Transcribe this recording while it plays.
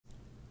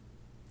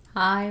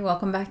Hi,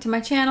 welcome back to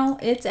my channel.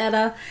 It's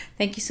Etta.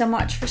 Thank you so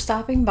much for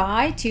stopping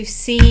by to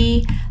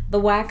see the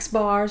wax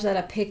bars that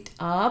I picked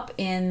up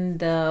in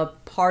the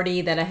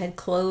party that I had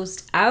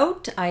closed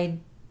out. I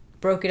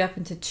broke it up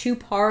into two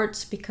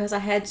parts because I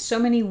had so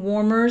many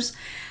warmers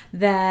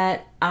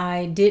that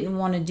I didn't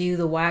want to do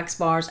the wax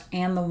bars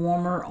and the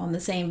warmer on the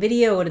same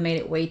video. It would have made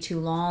it way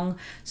too long.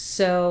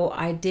 So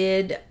I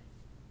did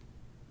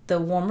the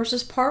warmers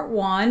as part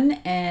one,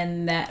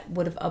 and that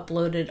would have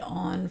uploaded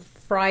on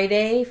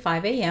Friday,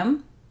 5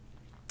 a.m.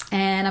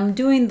 And I'm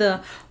doing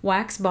the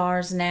wax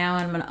bars now,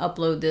 and I'm going to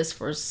upload this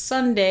for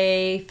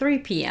Sunday, 3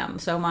 p.m.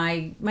 So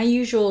my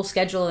usual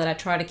schedule that I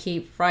try to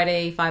keep: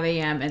 Friday, 5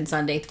 a.m. and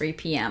Sunday, 3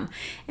 p.m.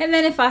 And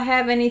then if I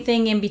have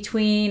anything in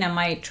between, I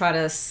might try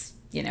to,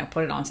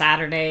 put it on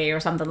Saturday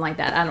or something like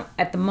that.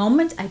 At the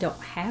moment, I don't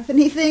have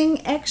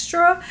anything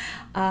extra.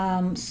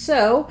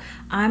 So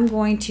I'm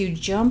going to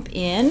jump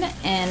in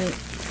and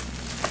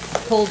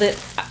pulled it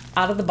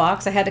out of the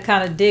box. I had to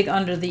kind of dig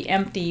under the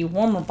empty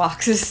warmer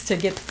boxes to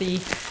get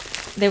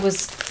there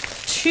was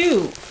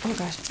two, oh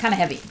gosh, it's kind of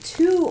heavy,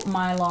 2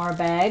 Mylar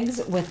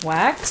bags with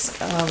wax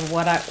of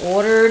what I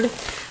ordered.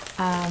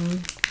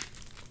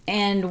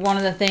 And one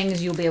of the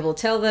things you'll be able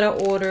to tell that I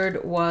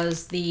ordered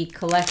was the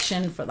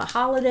collection for the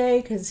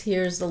holiday, because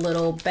here's the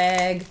little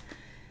bag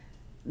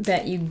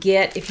that you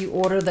get if you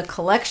order the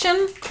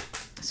collection.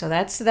 So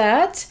that's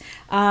that.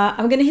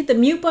 I'm going to hit the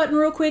mute button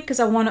real quick because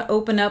I want to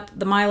open up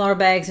the Mylar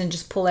bags and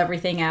just pull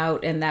everything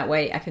out, and that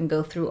way I can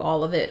go through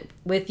all of it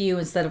with you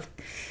instead of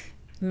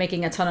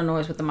making a ton of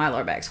noise with the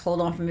Mylar bags. Hold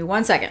on for me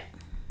 1 second.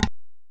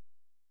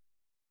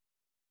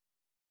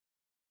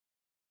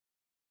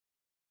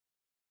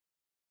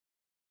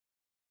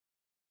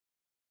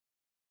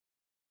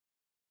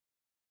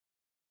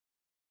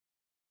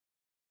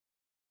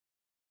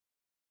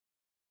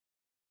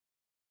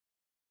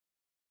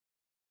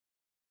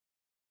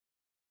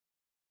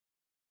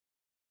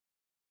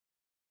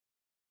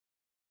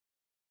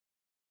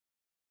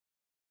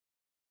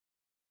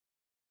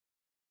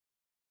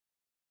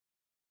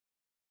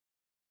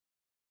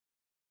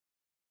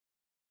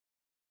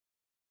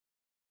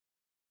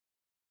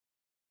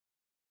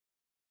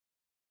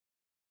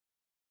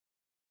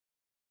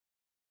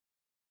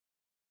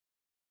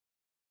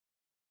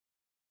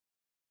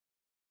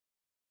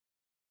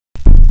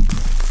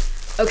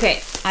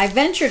 Okay, I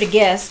venture to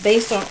guess,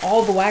 based on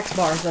all the wax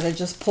bars that I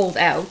just pulled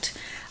out,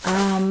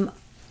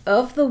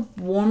 of the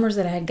warmers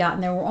that I had gotten,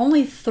 there were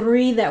only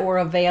 3 that were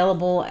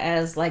available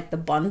as like the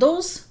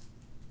bundles.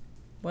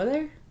 Were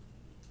there?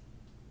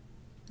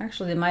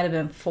 Actually, there might have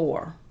been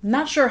 4. I'm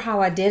not sure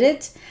how I did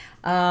it.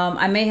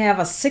 I may have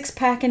a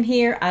 6-pack in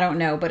here. I don't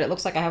know, but it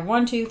looks like I have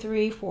 1, 2,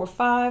 3, 4,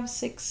 5,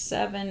 6,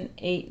 7,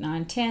 8,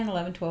 9, 10,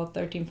 11, 12,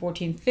 13,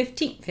 14,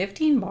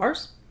 15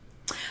 bars.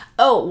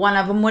 Oh, one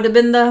of them would have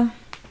been the...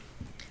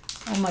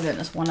 Oh my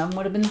goodness, one of them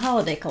would have been the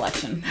holiday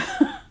collection.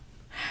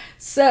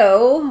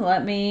 So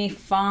let me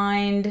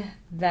find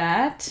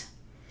that.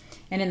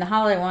 And in the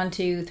holiday, 1,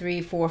 2,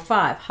 3, 4,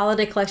 5.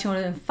 Holiday collection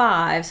would have been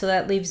 5, so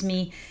that leaves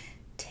me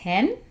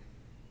 10.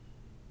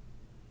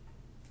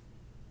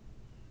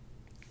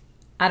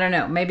 I don't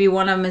know. Maybe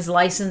one of them is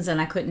licensed and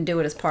I couldn't do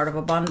it as part of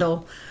a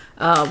bundle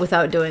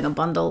without doing a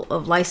bundle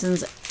of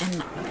license.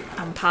 And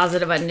I'm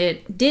positive I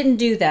didn't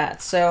do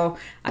that. So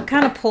I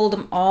kind of pulled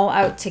them all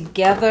out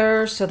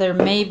together. So there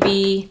may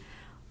be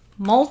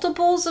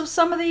multiples of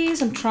some of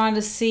these. I'm trying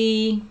to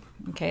see.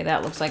 Okay,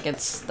 that looks like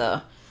it's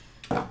the...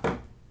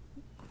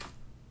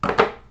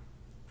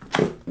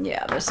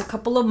 Yeah, there's a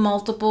couple of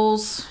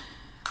multiples.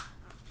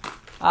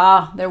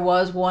 Ah, there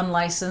was one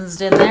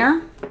licensed in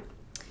there.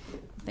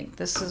 I think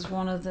this is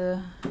one of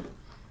the...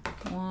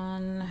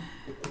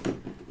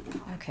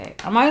 Okay,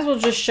 I might as well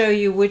just show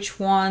you which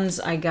ones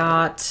I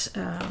got.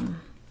 How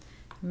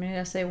many did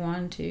I say?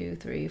 1, 2,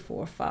 3,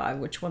 4, 5.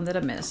 Which one did I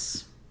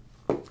miss?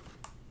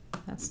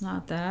 That's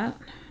not that.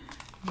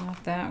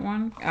 Not that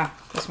one. Ah,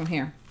 this one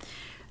here.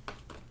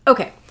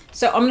 Okay,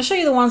 so I'm going to show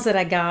you the ones that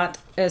I got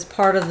as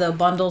part of the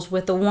bundles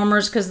with the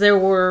warmers, because they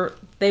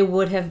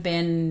would have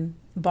been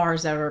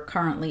bars that are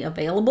currently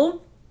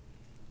available.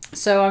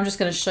 So I'm just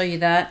going to show you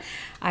that.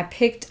 I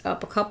picked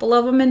up a couple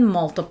of them in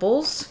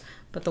multiples,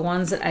 but the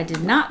ones that I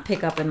did not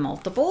pick up in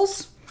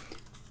multiples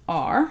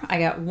are, I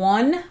got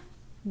 1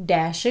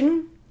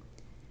 dashing,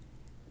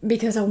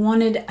 because I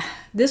wanted,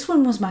 this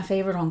one was my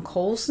favorite on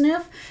Cold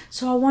Sniff,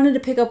 so I wanted to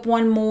pick up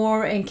one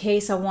more in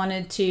case I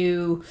wanted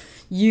to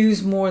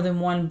use more than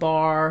 1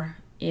 bar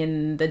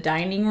in the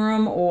dining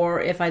room,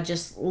 or if I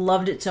just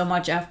loved it so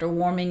much after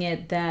warming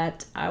it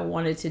that I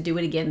wanted to do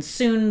it again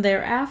soon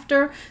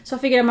thereafter. So I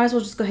figured I might as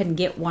well just go ahead and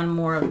get one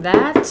more of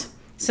that,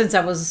 since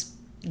I was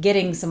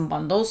getting some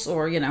bundles,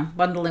 or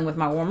bundling with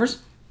my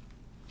warmers.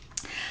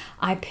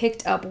 I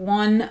picked up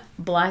 1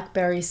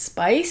 blackberry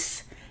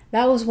spice.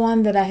 That was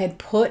one that I had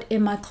put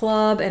in my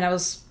club, and I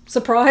was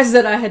surprised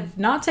that I had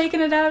not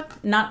taken it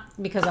out, not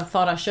because I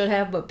thought I should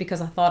have, but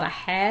because I thought I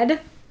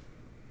had.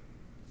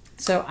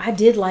 So I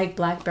did like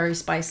blackberry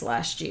spice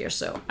last year,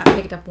 so I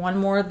picked up 1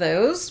 more of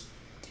those.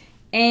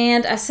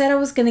 And I said I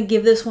was going to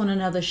give this one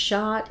another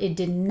shot. It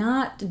did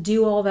not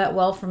do all that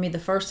well for me the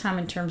first time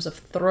in terms of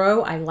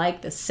throw. I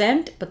like the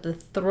scent, but the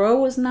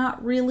throw was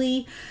not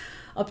really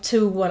up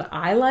to what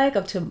I like,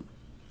 up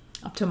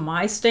to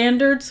my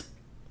standards.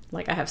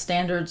 Like I have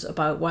standards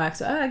about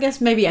wax. I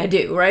guess maybe I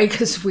do, right?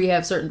 Because we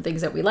have certain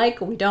things that we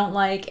like or we don't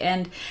like.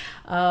 And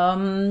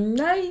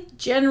I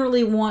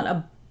generally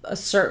want a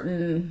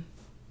certain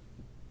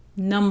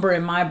number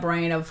in my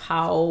brain of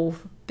how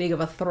big of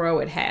a throw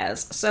it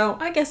has. So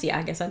I guess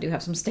I do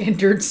have some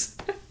standards.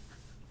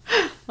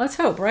 Let's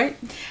hope, right?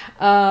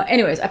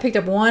 Anyways, I picked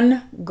up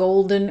one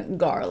Golden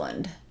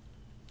Garland.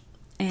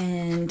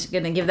 And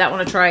gonna give that one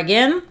a try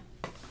again.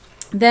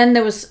 Then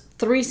there was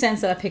 3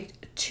 scents that I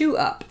picked 2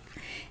 up.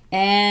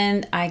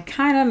 And I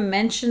kind of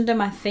mentioned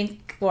them, I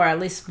think, or at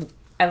least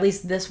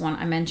this one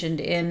I mentioned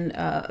in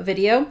a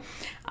video.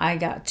 I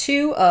got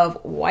 2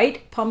 of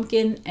White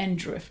Pumpkin and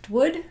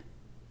Driftwood.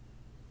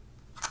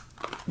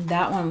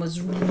 That one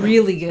was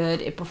really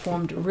good. It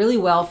performed really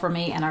well for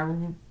me, and I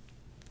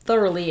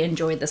thoroughly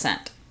enjoyed the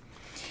scent.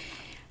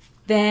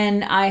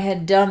 Then I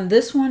had done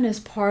this one as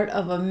part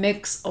of a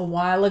mix a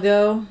while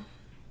ago.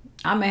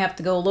 I may have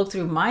to go look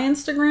through my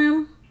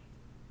Instagram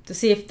to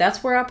see if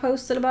that's where I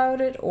posted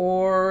about it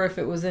or if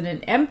it was in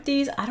an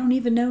empties. I don't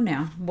even know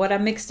now what I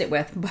mixed it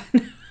with,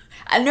 but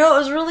I know it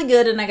was really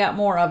good and I got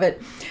more of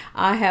it.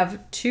 I have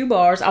 2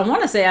 bars. I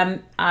want to say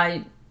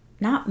I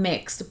not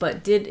mixed,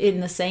 but did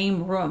in the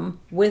same room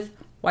with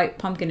White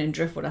Pumpkin and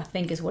Driftwood, I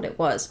think is what it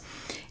was.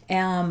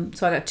 So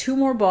I got 2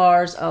 more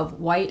bars of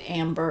White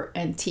Amber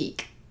and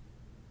Teak.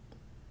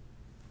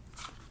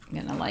 I'm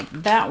gonna like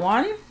that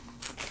one.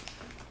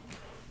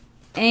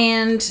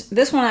 And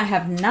this one I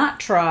have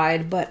not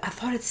tried, but I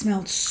thought it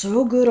smelled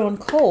so good on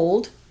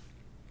cold.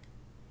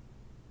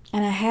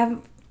 And I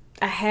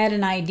had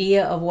an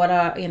idea of what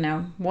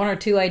 1 or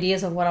 2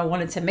 ideas of what I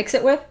wanted to mix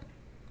it with.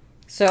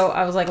 So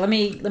I was like, let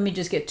me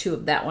just get 2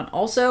 of that one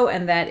also,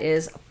 and that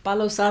is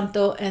Palo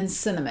Santo and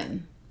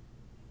Cinnamon.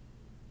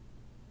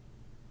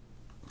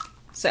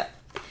 So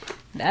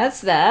that's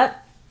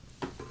that.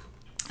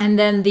 And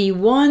then the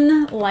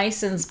one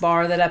license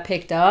bar that I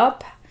picked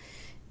up,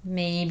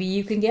 maybe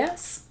you can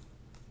guess.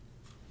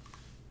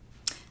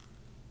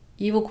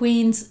 Evil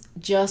Queen's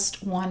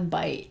Just One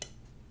Bite.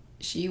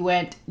 She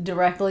went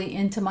directly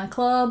into my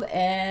club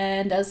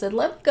and I said,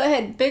 let's go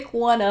ahead and pick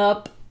one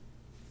up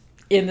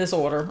in this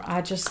order.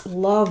 I just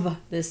love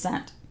this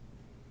scent.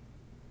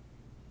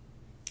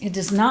 It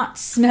does not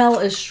smell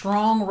as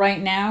strong right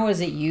now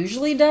as it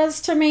usually does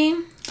to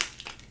me.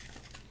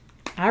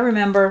 I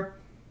remember,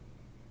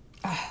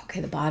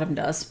 the bottom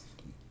does.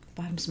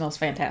 The bottom smells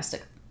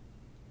fantastic.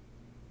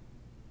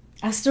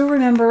 I still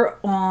remember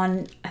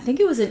on, I think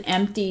it was an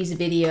empties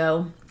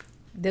video.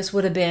 This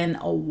would have been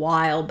a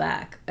while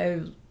back,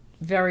 a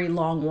very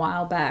long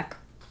while back.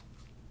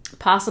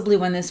 Possibly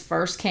when this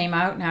first came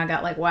out. Now I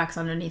got like wax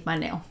underneath my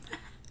nail.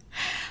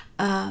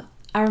 I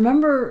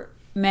remember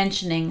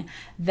mentioning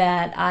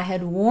that I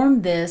had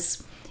warmed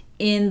this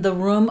in the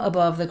room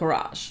above the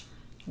garage,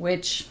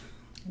 which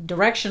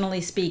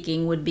directionally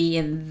speaking would be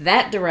in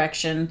that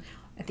direction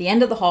at the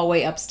end of the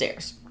hallway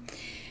upstairs.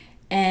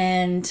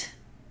 And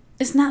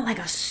it's not like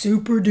a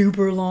super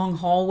duper long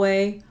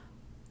hallway,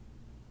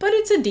 but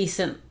it's a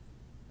decent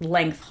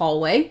length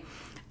hallway.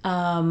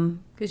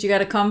 Because you got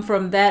to come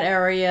from that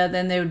area,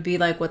 then there would be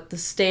like the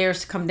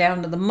stairs to come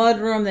down to the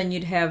mudroom, then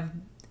you'd have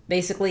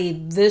basically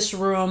this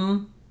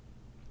room.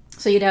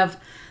 So you'd have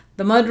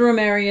the mudroom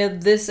area,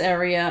 this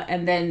area,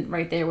 and then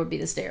right there would be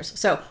the stairs.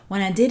 So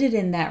when I did it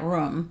in that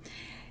room,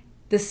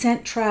 the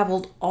scent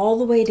traveled all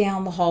the way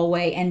down the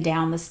hallway and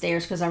down the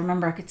stairs because I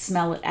remember I could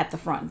smell it at the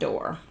front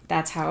door.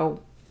 That's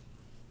how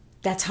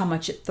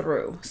much it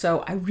threw.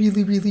 So I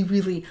really, really,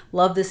 really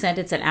love this scent.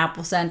 It's an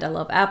apple scent. I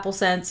love apple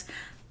scents.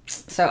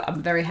 So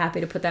I'm very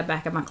happy to put that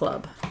back in my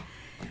club.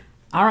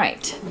 All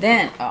right,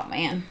 then, oh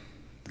man,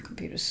 the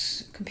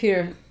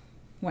computer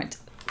went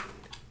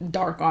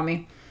dark on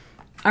me.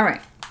 All right,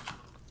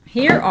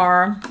 here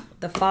are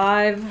the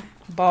 5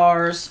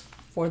 bars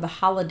for the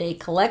holiday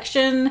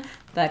collection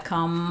that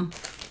come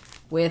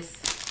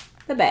with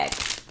the bag.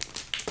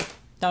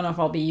 Don't know if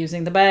I'll be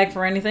using the bag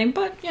for anything,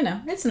 but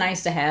it's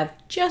nice to have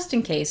just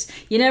in case.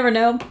 You never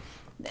know.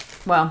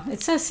 Well,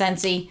 it says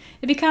Scentsy.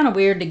 It'd be kind of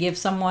weird to give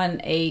someone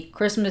a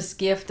Christmas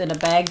gift in a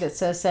bag that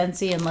says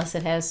Scentsy unless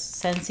it has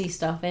Scentsy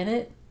stuff in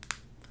it.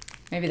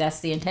 Maybe that's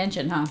the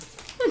intention, huh?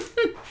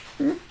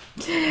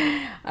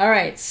 All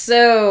right,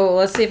 so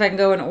let's see if I can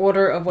go in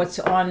order of what's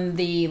on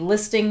the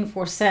listing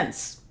for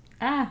scents.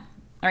 All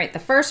right, the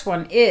first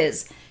one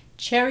is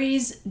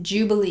Cherry's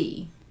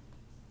Jubilee.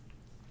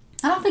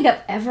 I don't think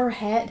I've ever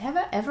had, have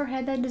I ever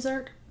had that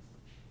dessert?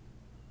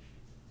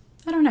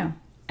 I don't know,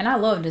 and I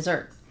love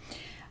dessert.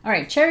 All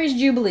right, Cherry's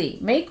Jubilee.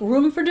 Make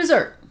room for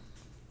dessert.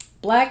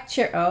 Black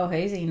cherry. Oh,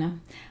 hey, Zena.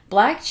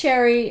 Black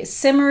cherry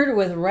simmered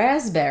with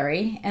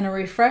raspberry and a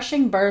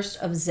refreshing burst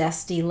of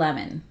zesty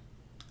lemon.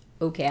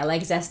 Okay, I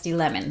like zesty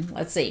lemon.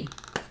 Let's see.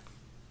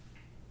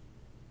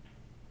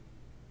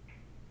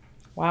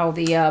 Wow,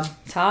 the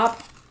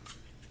top,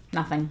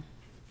 nothing.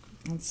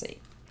 Let's see.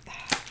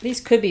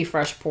 These could be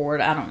fresh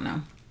poured. I don't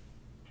know.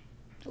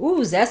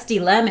 Ooh, zesty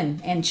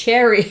lemon and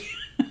cherry.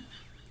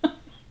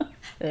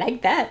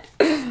 Like that.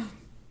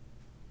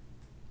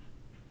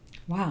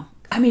 Wow.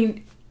 I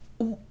mean,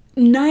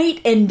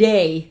 night and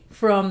day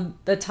from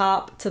the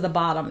top to the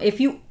bottom. If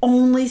you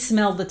only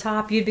smelled the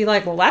top, you'd be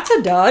like, well, that's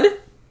a dud.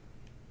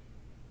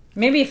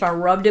 Maybe if I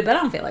rubbed it, but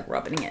I don't feel like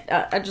rubbing it.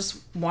 I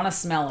just want to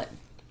smell it.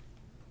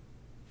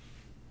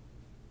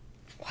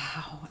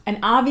 Wow. And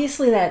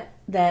obviously that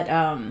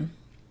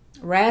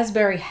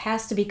raspberry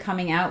has to be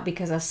coming out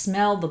because I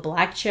smell the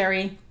black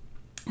cherry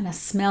and I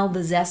smell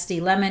the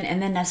zesty lemon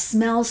and then I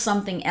smell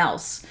something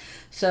else.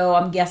 So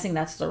I'm guessing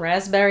that's the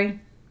raspberry.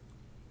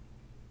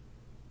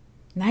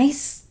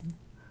 Nice,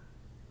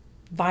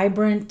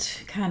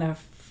 vibrant, kind of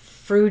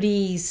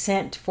fruity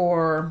scent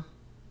for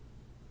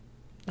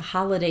the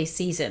holiday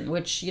season,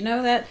 which, you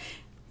know, that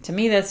to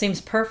me that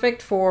seems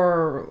perfect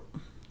for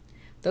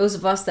those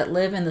of us that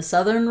live in the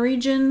southern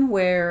region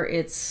where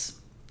it's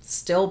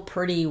still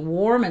pretty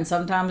warm and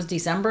sometimes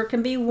December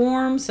can be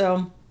warm.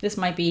 So this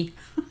might be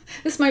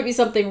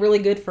something really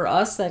good for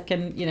us that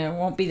can, you know,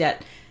 won't be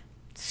that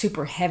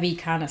super heavy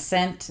kind of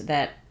scent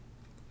that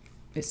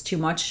is too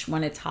much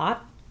when it's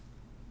hot.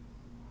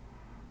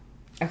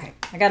 Okay,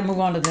 I got to move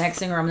on to the next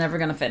thing or I'm never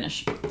going to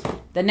finish.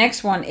 The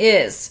next one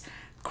is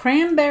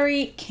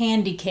cranberry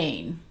candy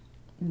cane.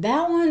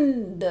 That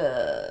one,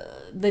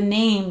 the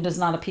name does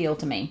not appeal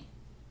to me.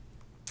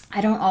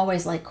 I don't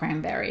always like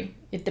cranberry.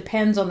 It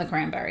depends on the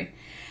cranberry.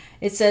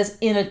 It says,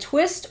 in a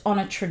twist on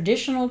a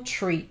traditional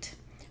treat,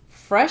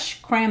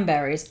 fresh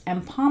cranberries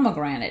and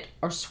pomegranate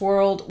are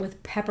swirled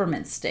with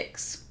peppermint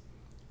sticks.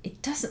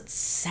 It doesn't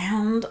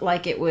sound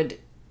like it would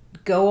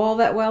go all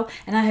that well,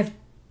 and I have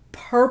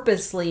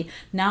purposely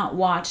not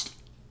watched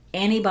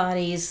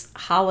anybody's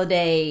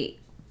holiday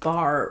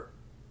bar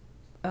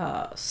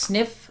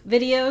sniff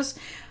videos,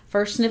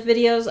 first sniff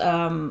videos.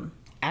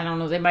 I don't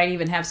know, they might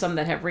even have some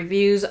that have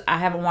reviews. I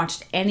haven't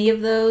watched any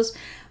of those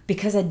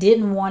because I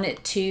didn't want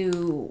it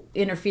to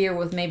interfere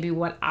with maybe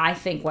what I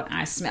think when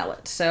I smell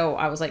it. So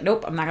I was like,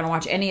 nope, I'm not going to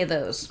watch any of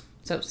those.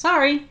 So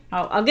sorry,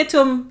 I'll get to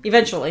them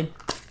eventually.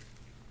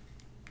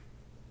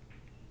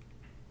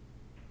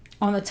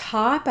 On the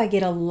top, I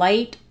get a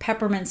light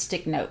peppermint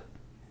stick note.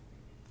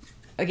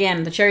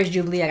 Again, the Cherries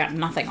Jubilee, I got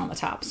nothing on the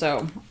top,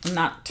 so I'm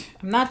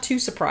not too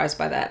surprised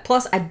by that.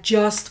 Plus, I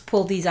just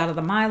pulled these out of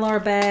the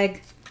Mylar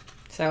bag,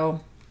 so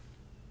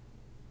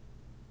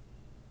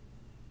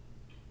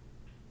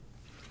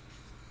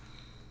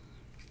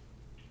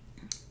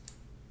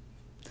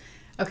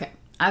okay.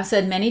 I've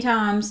said many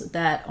times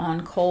that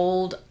on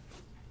cold,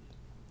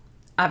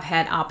 I've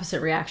had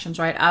opposite reactions,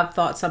 right? I've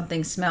thought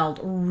something smelled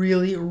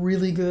really,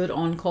 really good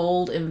on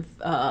cold. And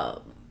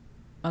I'll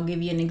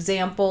give you an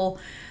example.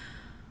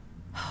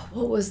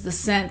 What was the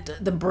scent?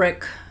 The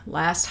brick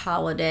last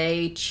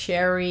holiday.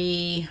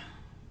 Cherry.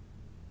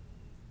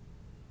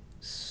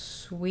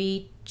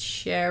 Sweet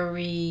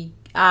cherry.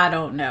 I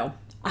don't know.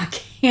 I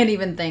can't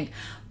even think.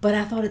 But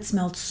I thought it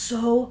smelled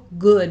so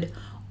good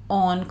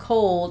on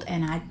cold,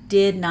 and I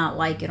did not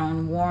like it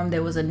on warm.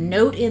 There was a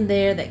note in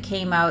there that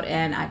came out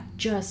and I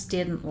just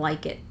didn't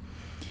like it.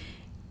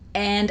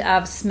 And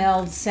I've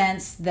smelled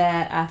scents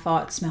that I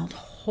thought smelled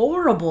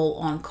horrible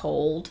on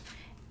cold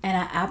and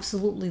I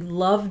absolutely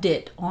loved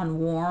it on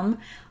warm.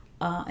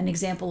 An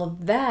example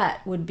of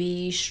that would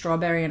be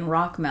strawberry and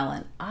rock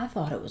melon. I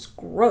thought it was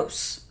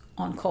gross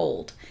on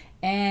cold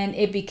and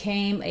it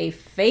became a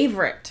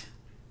favorite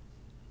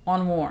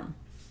on warm.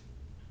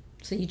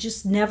 So you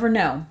just never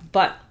know.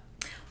 But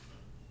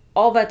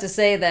all that to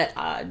say that,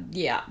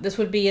 yeah, this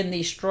would be in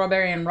the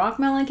strawberry and rock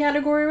melon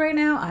category right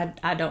now.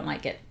 I don't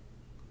like it.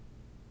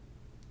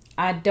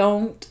 I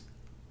don't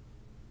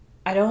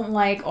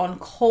like on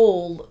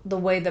cold the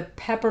way the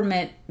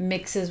peppermint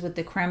mixes with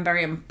the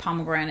cranberry and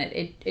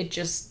pomegranate. It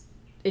just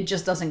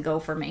doesn't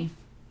go for me.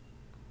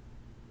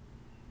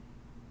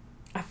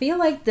 I feel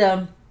like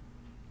the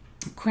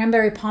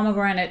cranberry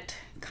pomegranate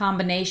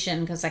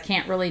combination, because I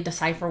can't really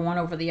decipher one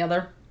over the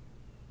other.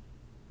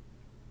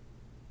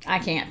 I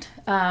can't.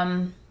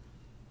 To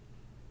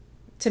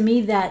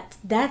me,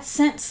 that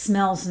scent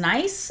smells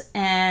nice,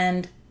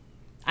 and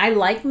I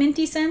like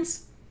minty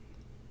scents.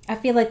 I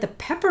feel like the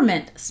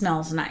peppermint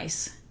smells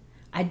nice.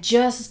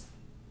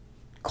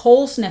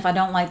 Cold sniff, I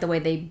don't like the way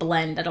they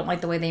blend. I don't like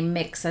the way they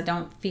mix. I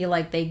don't feel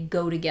like they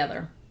go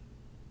together.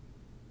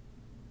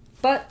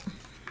 But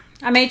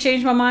I may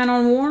change my mind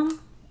on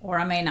warm, or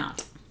I may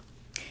not.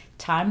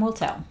 Time will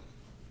tell.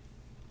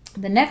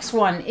 The next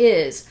one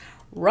is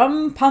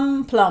Rum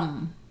Pum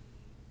Plum.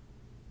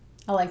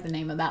 I like the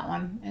name of that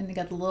one. And they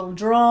got the little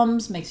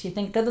drums, makes you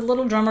think of the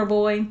little drummer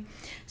boy.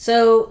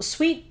 So,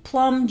 sweet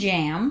plum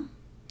jam.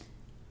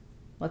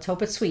 Let's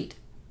hope it's sweet.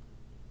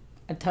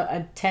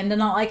 I tend to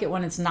not like it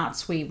when it's not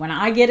sweet. When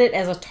I get it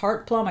as a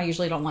tart plum, I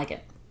usually don't like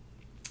it.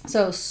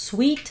 So,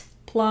 sweet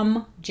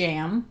plum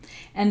jam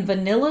and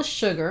vanilla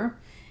sugar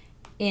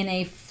in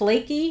a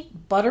flaky,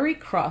 buttery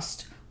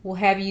crust will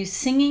have you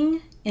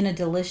singing a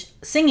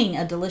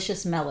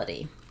delicious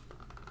melody.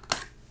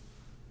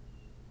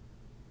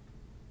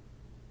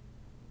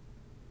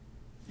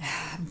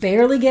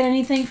 barely get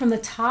anything from the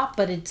top,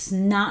 but it's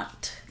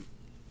not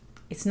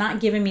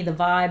giving me the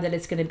vibe that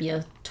it's going to be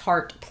a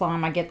tart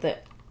plum. I get the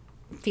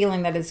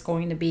feeling that it's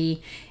going to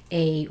be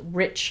a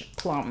rich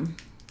plum.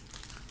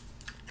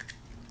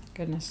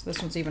 Goodness,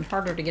 this one's even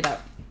harder to get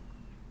out.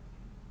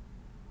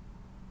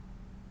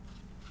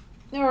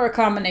 Or a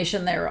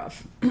combination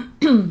thereof.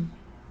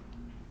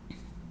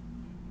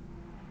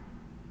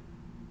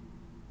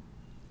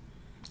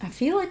 I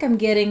feel like I'm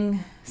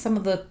getting some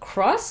of the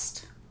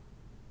crust.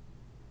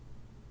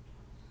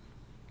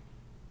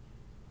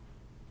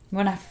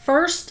 When I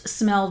first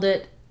smelled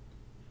it,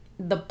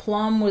 the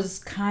plum was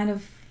kind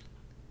of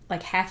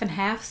like half and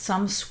half,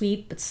 some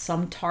sweet, but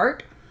some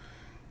tart.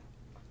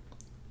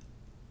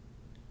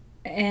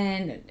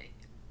 And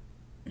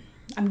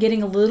I'm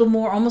getting a little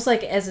more, almost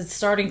like as it's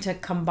starting to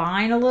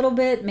combine a little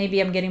bit, maybe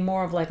I'm getting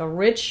more of like a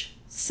rich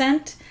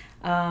scent.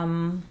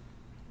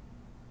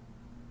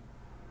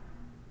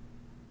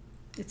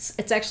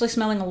 It's actually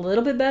smelling a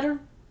little bit better.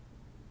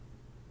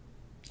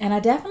 And I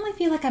definitely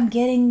feel like I'm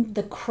getting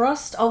the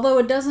crust, although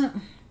it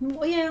doesn't,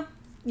 well,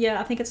 yeah,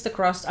 I think it's the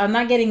crust. I'm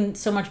not getting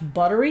so much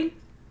buttery,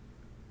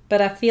 but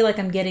I feel like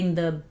I'm getting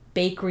the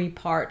bakery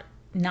part,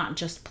 not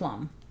just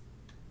plum.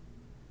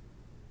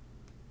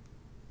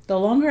 The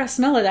longer I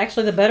smell it,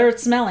 actually, the better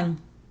it's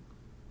smelling.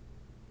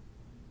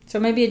 So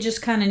maybe it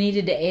just kind of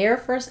needed to air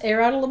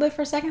out a little bit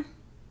for a second.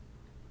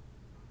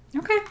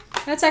 Okay,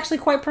 that's actually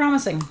quite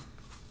promising.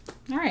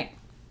 All right,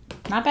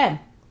 not bad.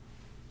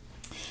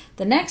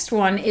 The next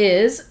one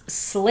is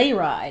Sleigh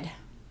Ride.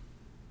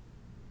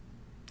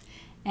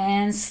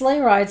 And Sleigh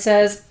Ride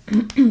says,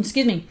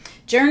 excuse me,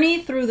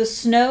 journey through the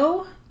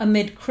snow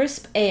amid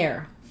crisp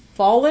air,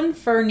 fallen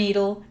fir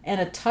needle, and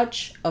a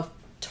touch of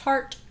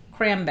tart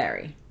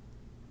cranberry.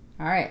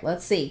 All right,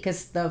 let's see,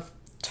 because the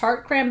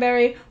tart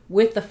cranberry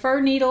with the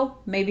fir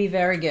needle may be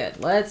very good.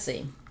 Let's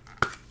see.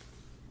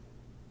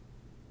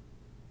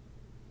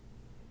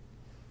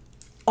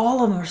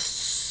 All of them are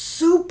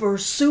super,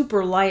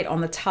 super light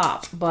on the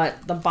top,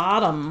 but the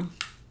bottom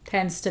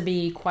tends to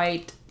be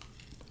quite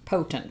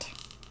potent.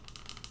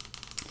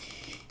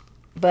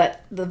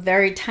 But the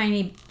very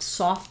tiny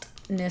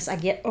softness I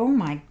get, oh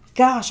my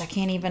gosh, I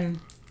can't even,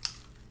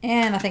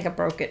 and I think I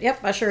broke it.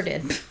 Yep, I sure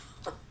did.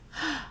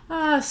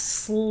 I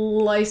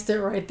sliced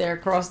it right there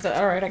across the...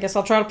 All right, I guess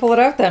I'll try to pull it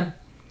out then.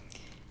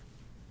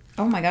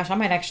 Oh my gosh, I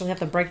might actually have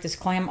to break this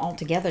clam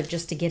altogether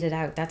just to get it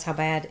out. That's how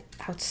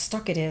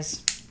stuck it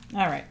is.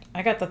 All right,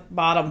 I got the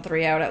bottom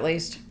 3 out at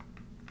least.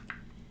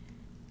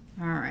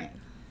 All right.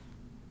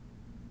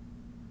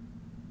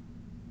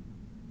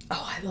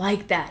 Oh, I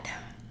like that.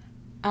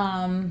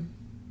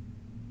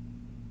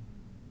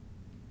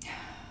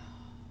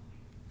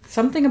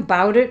 Something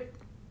about it,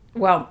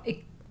 well, it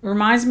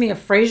reminds me of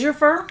Fraser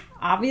fir.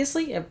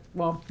 Obviously,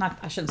 well, not,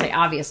 I shouldn't say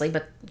obviously,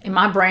 but in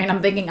my brain,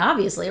 I'm thinking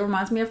obviously it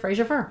reminds me of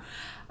Fraser fir.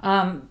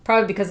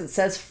 Probably because it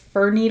says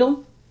fir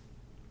needle.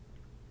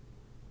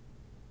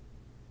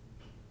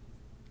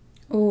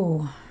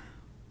 Oh,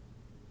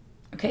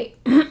 okay.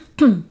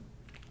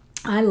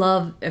 I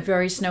love a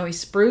very snowy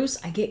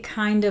spruce. I get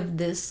kind of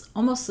this,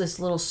 almost this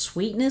little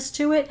sweetness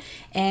to it.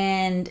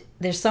 And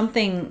there's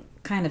something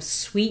kind of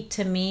sweet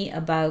to me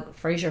about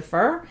Fraser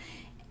fir.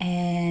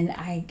 And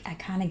I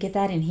kind of get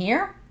that in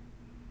here.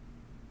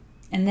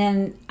 And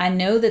then I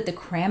know that the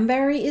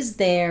cranberry is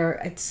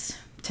there.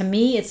 To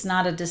me, it's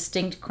not a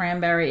distinct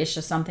cranberry. It's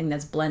just something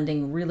that's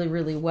blending really,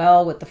 really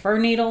well with the fir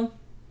needle.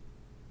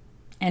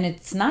 And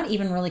it's not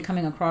even really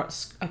coming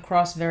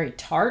across very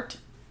tart.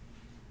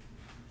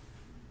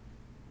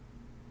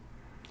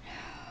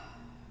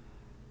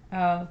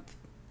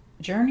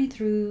 Journey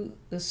through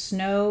the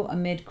snow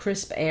amid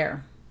crisp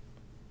air.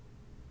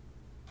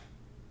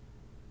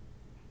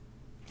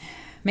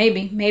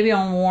 Maybe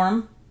on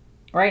warm.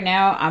 Right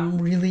now,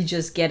 I'm really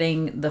just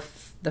getting the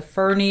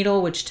fir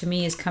needle, which to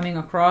me is coming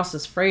across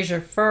as Fraser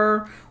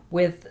fir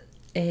with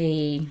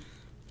a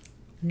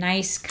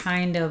nice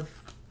kind of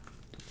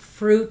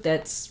fruit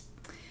that's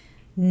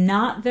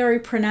not very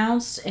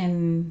pronounced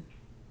and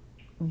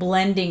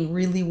blending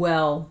really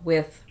well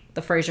with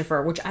the Fraser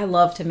fir, which I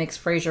love to mix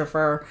Fraser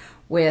fir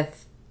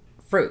with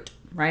fruit,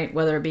 right?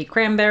 Whether it be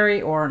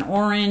cranberry or an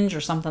orange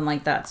or something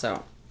like that.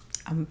 So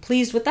I'm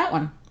pleased with that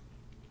one.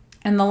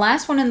 And the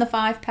last one in the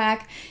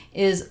 5-pack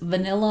is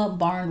Vanilla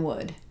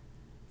Barnwood.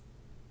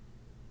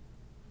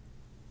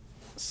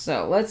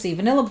 So let's see,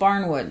 Vanilla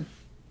Barnwood.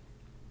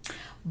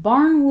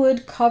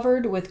 Barnwood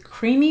covered with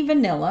creamy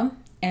vanilla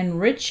and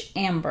rich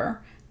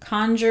amber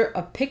conjure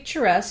a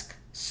picturesque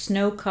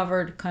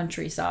snow-covered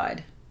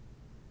countryside.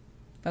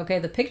 Okay,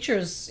 the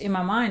pictures in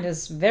my mind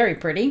is very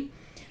pretty.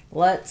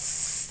 Let's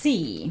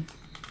see.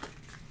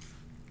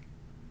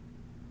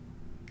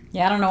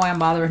 Yeah, I don't know why I'm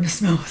bothering to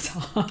smell it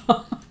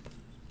all.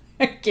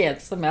 I can't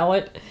smell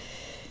it.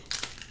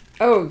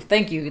 Oh,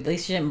 thank you. At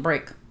least you didn't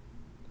break.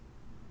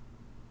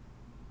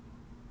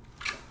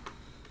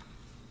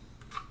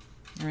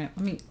 All right,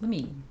 let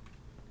me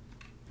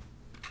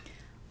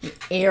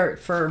air it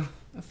for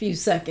a few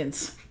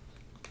seconds.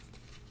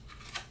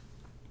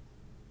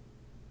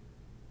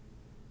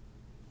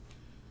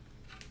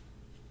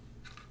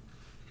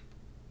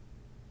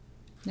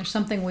 There's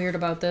something weird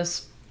about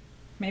this.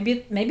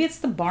 Maybe it's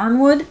the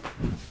barnwood.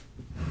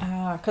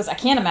 Because I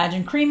can't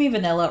imagine creamy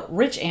vanilla,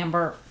 rich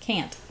amber.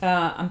 Can't.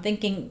 I'm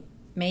thinking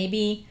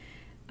maybe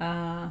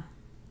the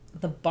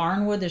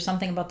barnwood. There's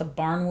something about the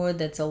barnwood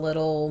that's a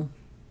little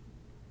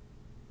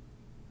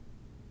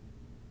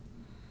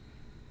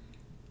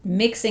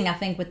mixing, I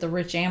think, with the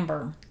rich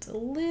amber. It's a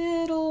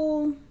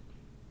little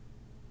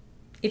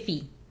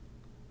iffy.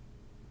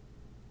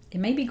 It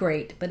may be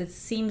great, but it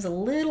seems a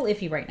little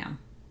iffy right now.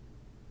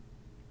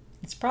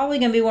 It's probably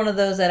going to be one of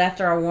those that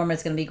after I warm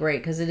it's going to be great,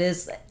 because it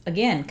is,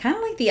 again, kind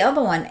of like the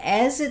other one.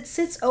 As it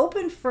sits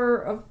open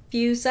for a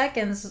few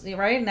seconds,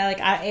 right? Now, like,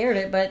 I aired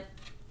it, but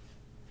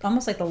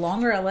almost like the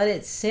longer I let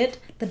it sit,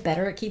 the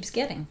better it keeps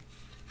getting.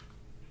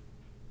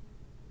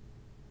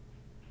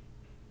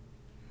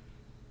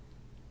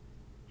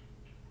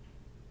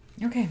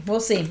 Okay, we'll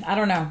see. I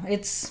don't know.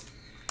 It's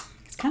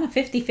kind of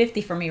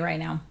 50-50 for me right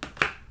now.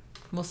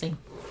 We'll see.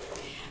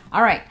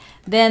 All right.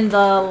 Then the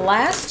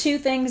last two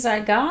things I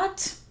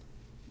got...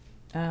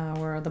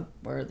 where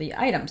are the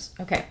items?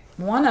 Okay,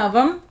 one of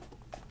them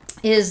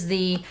is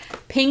the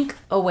pink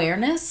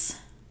awareness.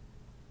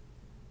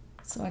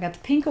 So I got the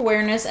pink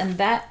awareness, and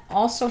that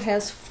also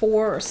has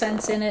 4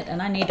 scents in it,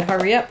 and I need to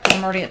hurry up because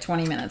I'm already at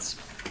 20 minutes.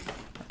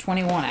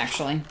 21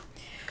 actually.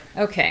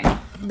 Okay,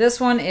 this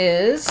one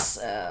is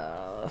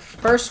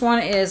first one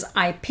is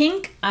I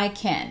Pink I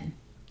Can.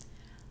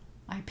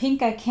 I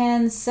Pink I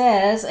Can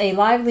says a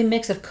lively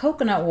mix of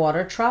coconut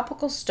water,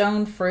 tropical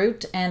stone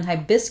fruit, and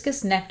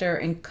hibiscus nectar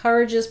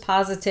encourages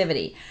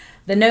positivity.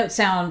 The notes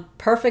sound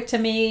perfect to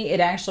me. It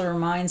actually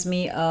reminds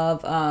me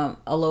of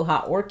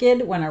Aloha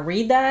Orchid. When I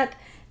read that,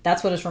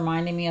 that's what it's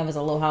reminding me of, is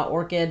Aloha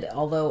Orchid.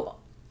 Although,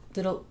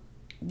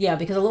 yeah,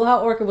 because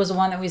Aloha Orchid was the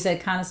one that we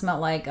said kind of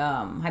smelled like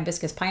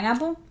hibiscus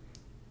pineapple.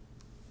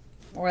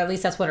 Or at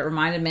least that's what it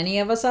reminded many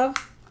of us of.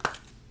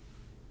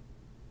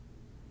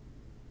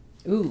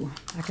 Ooh,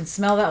 I can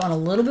smell that one a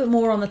little bit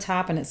more on the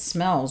top, and it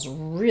smells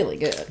really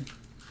good.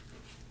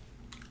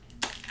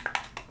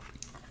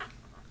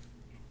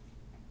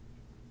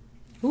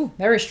 Ooh,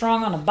 very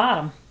strong on the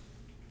bottom.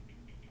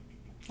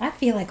 I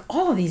feel like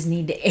all of these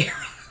need to air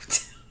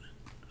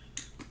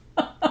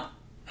out.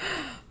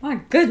 My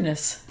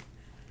goodness.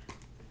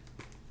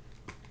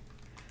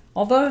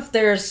 Although if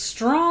they're as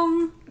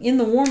strong in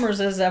the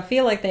warmers as I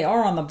feel like they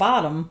are on the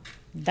bottom,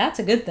 that's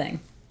a good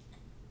thing.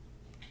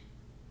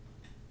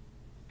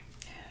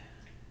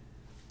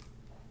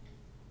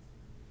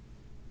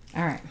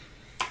 All right,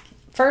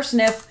 first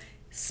sniff,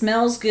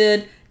 smells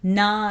good.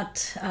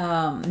 Not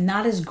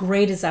as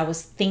great as I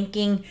was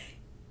thinking.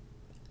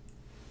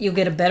 You'll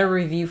get a better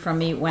review from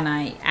me when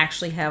I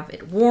actually have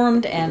it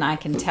warmed, and I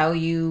can tell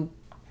you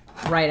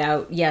right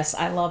out, yes,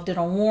 I loved it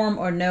on warm,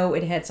 or no,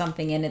 it had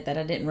something in it that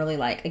I didn't really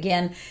like.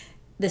 Again,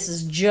 this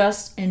is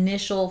just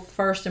initial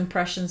first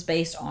impressions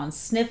based on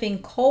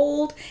sniffing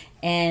cold,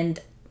 and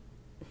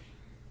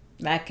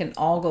that can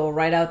all go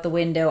right out the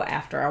window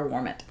after I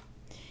warm it.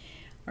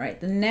 All right,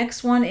 the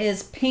next one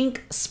is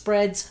Pink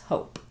Spreads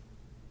Hope.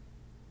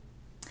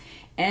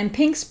 And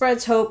Pink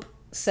Spreads Hope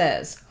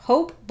says,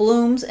 hope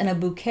blooms in a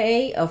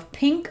bouquet of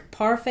pink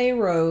parfait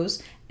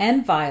rose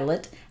and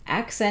violet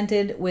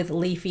accented with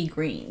leafy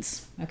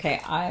greens.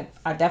 Okay, I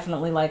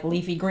definitely like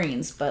leafy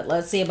greens, but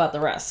let's see about the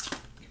rest.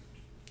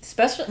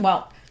 Especially,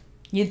 well,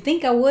 you'd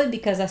think I would,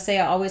 because I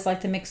always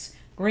like to mix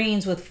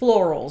greens with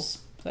florals.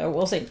 So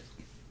we'll see.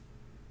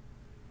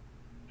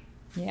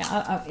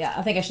 Yeah, yeah,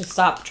 I think I should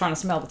stop trying to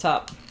smell the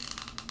top.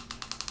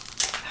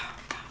 Oh,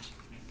 gosh.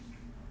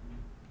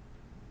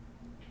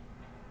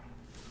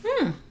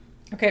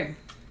 Okay.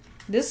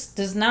 This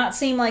does not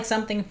seem like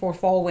something for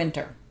fall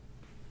winter.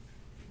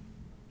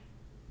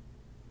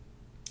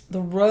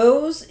 The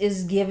rose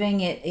is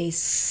giving it a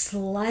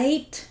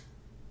slight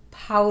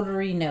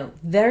powdery note.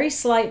 Very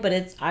slight,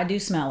 but I do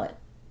smell it.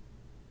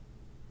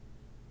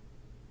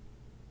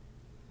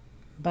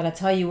 But I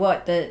tell you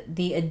what,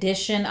 the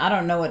addition, I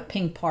don't know what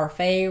pink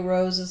parfait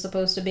rose is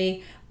supposed to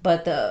be,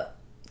 but the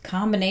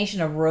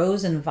combination of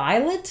rose and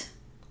violet,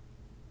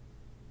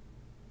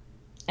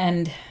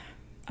 and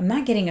I'm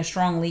not getting a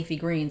strong leafy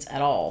greens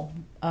at all.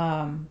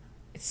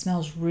 It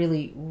smells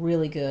really,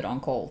 really good on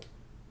cold.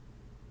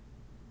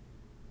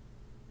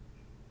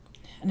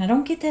 And I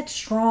don't get that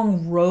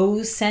strong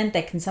rose scent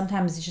that can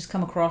sometimes just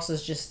come across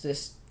as just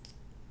this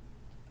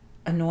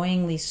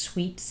annoyingly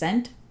sweet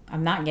scent.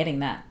 I'm not getting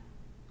that.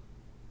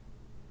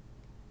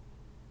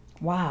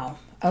 Wow.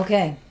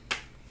 Okay.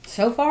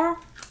 So far,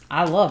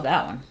 I love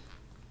that one.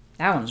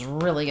 That one's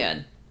really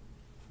good.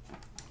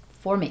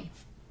 For me.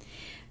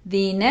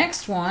 The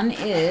next one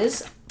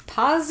is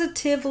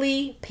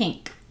Positively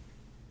Pink.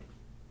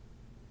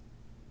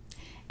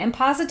 And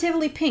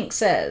Positively Pink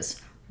says,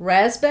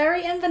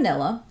 raspberry and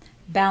vanilla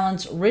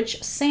balance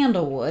rich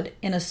sandalwood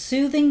in a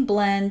soothing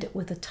blend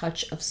with a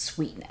touch of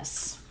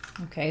sweetness.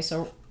 Okay,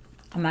 so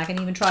I'm not going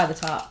to even try the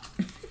top.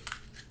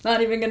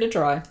 Not even going to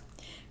try.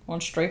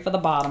 Going straight for the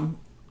bottom.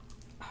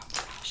 Oh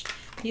gosh,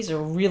 these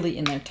are really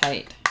in there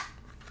tight.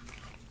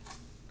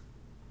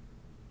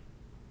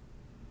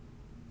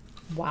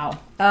 Wow.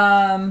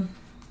 I'm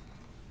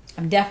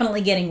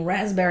definitely getting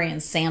raspberry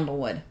and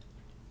sandalwood.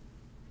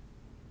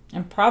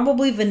 And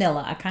probably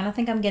vanilla. I kind of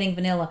think I'm getting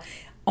vanilla.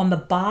 On the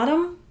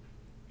bottom,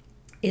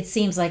 it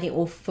seems like it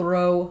will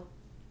throw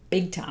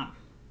big time.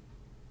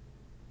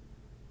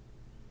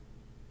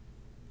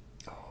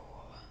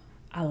 Oh,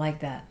 I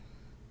like that.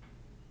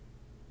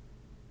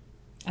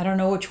 I don't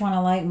know which one I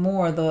like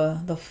more,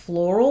 the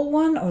floral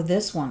one or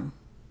this one.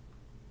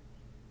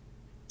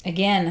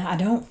 Again, I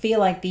don't feel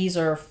like these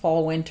are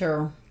fall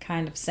winter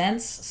kind of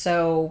scents,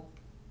 so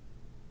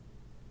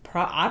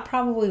I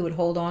probably would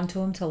hold on to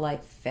them till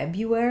like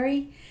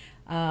February.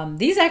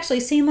 These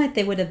actually seem like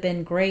they would have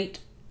been great.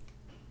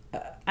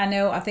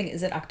 I think,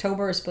 is it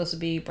October is supposed to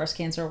be breast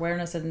cancer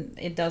awareness, and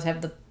it does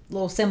have the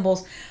little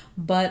symbols,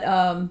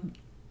 but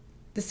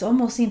this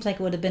almost seems like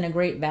it would have been a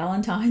great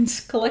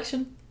Valentine's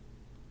collection.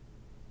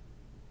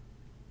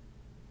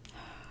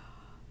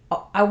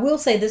 I will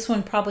say this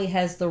one probably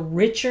has the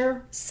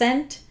richer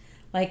scent,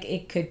 like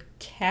it could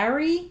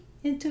carry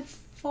into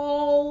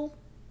fall,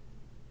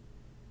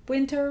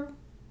 winter.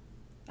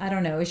 I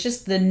don't know. It's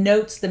just the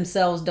notes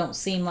themselves don't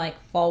seem like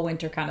fall,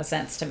 winter kind of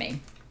scents to me.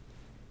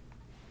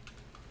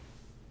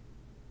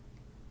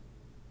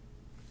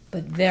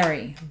 But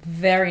very,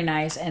 very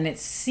nice. And it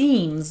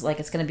seems like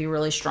it's going to be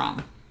really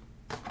strong.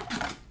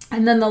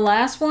 And then the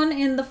last one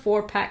in the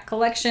 4-pack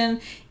collection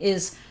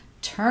is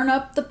Turn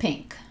Up the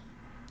Pink.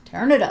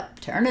 Turn it up,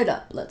 turn it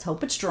up. Let's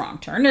hope it's strong.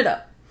 Turn it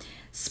up.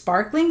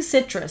 Sparkling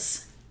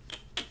citrus.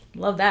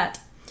 Love that.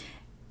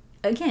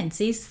 Again,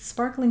 see,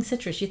 sparkling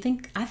citrus.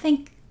 I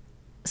think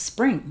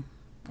spring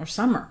or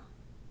summer.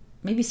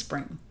 Maybe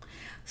spring.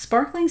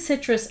 Sparkling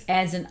citrus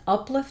adds an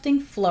uplifting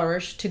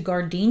flourish to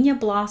gardenia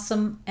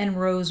blossom and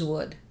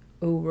rosewood.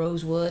 Ooh,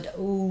 rosewood.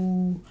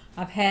 Ooh.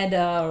 I've had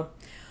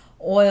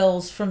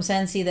oils from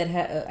Scentsy that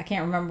had, I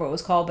can't remember what it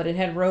was called, but it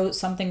had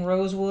something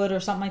rosewood or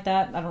something like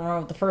that. I don't know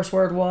what the first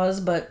word was,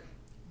 but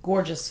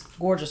gorgeous,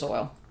 gorgeous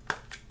oil.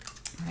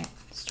 All right,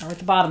 start at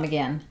the bottom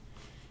again.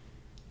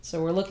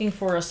 So we're looking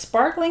for a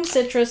sparkling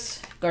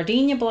citrus,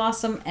 gardenia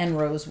blossom, and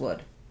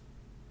rosewood.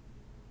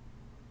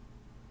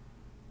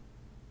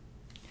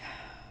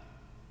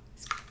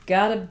 It's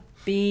gotta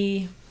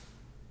be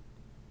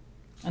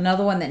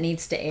another one that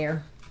needs to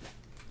air.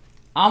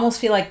 I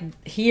almost feel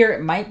like here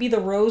it might be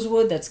the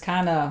rosewood that's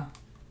kind of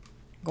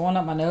going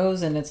up my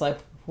nose, and it's like,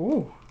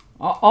 ooh,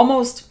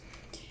 almost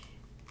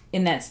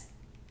in that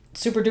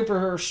super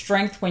duper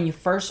strength when you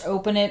first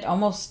open it,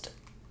 almost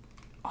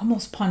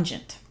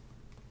pungent.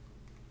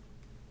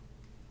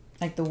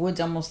 Like the wood's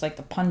almost like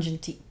the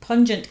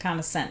pungent kind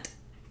of scent.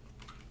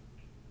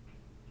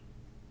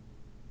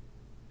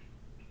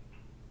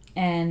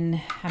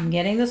 And I'm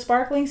getting the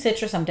sparkling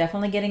citrus. I'm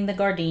definitely getting the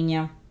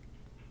gardenia.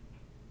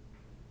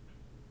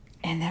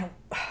 And that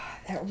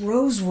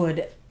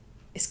rosewood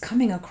is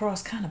coming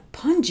across kind of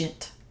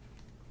pungent.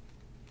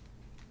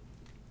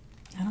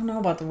 I don't know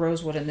about the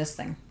rosewood in this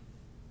thing.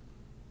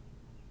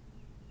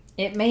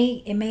 It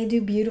may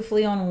do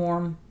beautifully on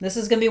warm. This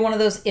is gonna be one of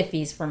those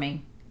iffies for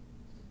me.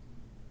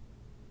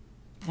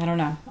 I don't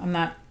know. I'm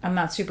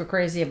not super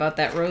crazy about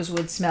that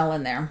rosewood smell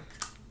in there.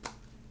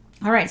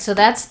 All right, so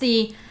that's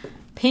the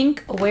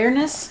Pink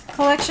Awareness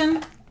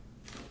collection.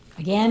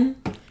 Again,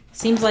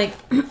 seems like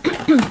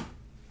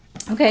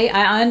okay,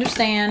 I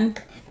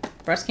understand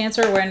breast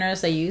cancer awareness.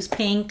 They use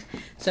pink,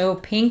 so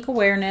Pink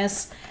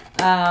Awareness,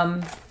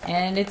 and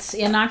it's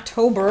in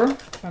October,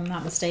 if I'm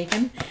not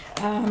mistaken.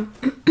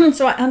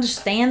 So I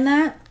understand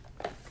that.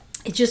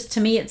 It just,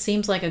 to me, it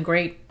seems like a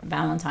great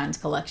Valentine's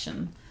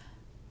collection.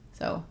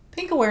 So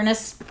Pink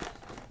Awareness.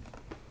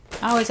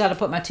 I always got to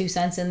put my 2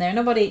 cents in there.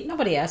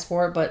 Nobody asked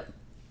for it, but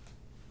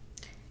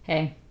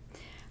hey,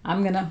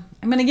 I'm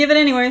gonna give it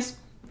anyways.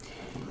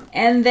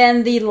 And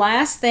then the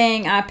last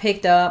thing I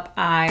picked up,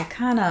 I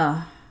kind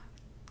of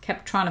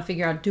kept trying to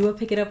figure out, do I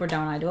pick it up or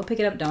don't I? Do I pick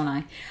it up, don't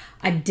I?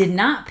 I did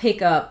not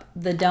pick up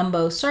the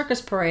Dumbo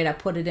Circus Parade. I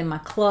put it in my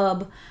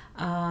club,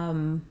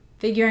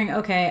 figuring,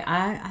 okay,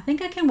 I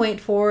think I can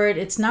wait for it.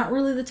 It's not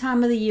really the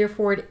time of the year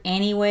for it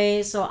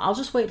anyway, so I'll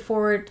just wait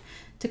for it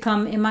to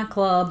come in my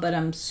club. But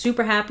I'm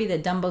super happy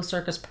that Dumbo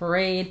Circus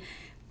Parade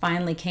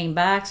finally came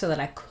back so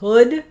that I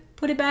could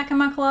put it back in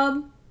my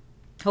club.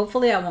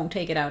 Hopefully I won't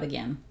take it out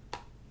again.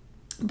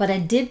 But I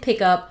did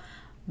pick up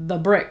the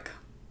brick.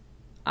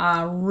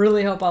 I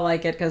really hope I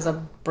like it because a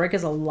brick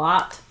is a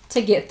lot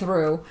to get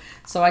through.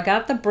 So I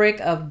got the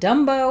brick of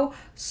Dumbo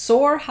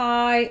Soar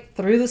High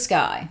Through the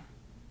Sky.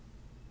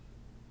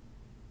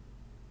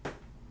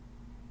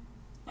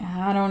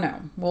 I don't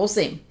know. We'll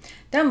see.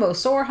 Dumbo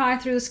Soar High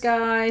Through the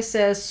Sky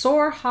says,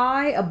 soar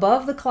high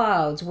above the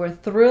clouds where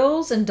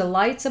thrills and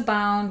delights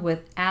abound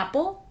with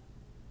apple,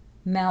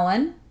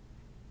 melon,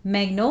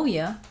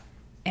 magnolia,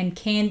 and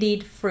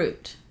candied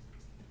fruit.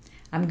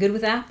 I'm good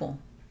with apple.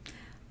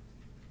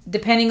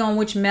 Depending on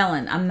which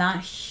melon. I'm not a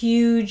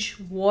huge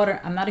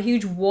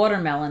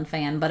watermelon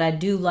fan, but I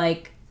do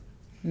like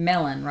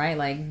melon, right?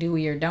 Like do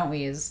we or don't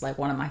we is like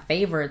one of my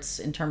favorites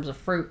in terms of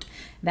fruit.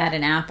 That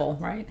and apple,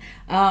 right?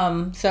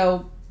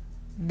 So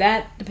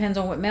that depends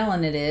on what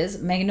melon it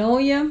is.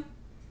 Magnolia,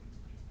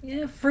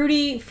 yeah,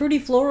 fruity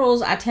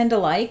florals I tend to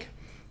like.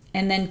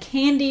 And then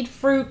candied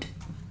fruit,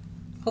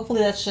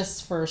 hopefully that's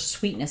just for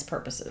sweetness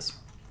purposes.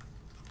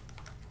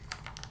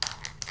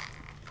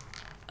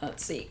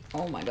 Let's see.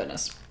 Oh my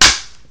goodness.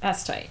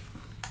 That's tight.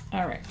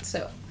 All right,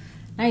 so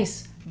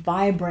nice,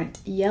 vibrant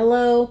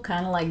yellow,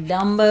 kind of like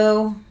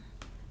Dumbo.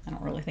 I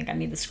don't really think I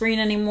need the screen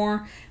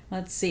anymore.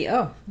 Let's see.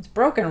 Oh, it's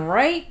broken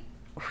right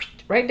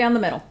down the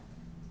middle.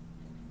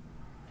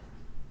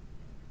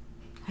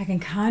 I can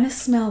kind of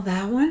smell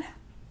that one.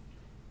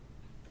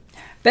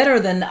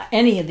 Better than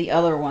any of the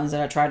other ones that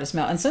I tried to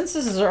smell. And since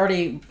this is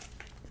already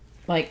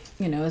like,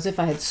 you know, as if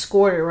I had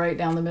scored it right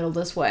down the middle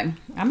this way,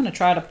 I'm going to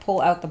try to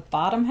pull out the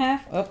bottom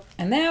half. Oh,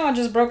 and now I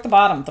just broke the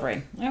bottom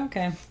 3.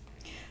 Okay.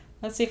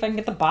 Let's see if I can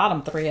get the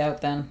bottom 3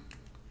 out then.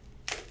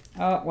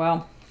 Oh,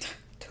 well,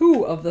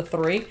 2 of the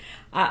 3.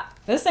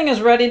 This thing is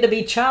ready to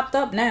be chopped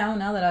up now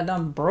that I've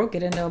done broke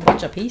it into a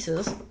bunch of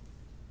pieces.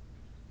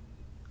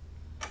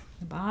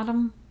 The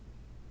bottom.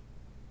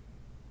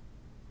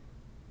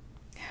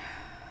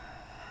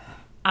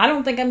 I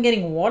don't think I'm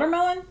getting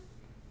watermelon.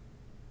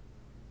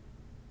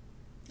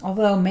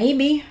 Although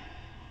maybe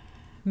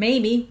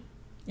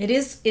it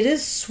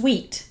is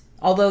sweet.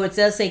 Although it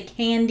does say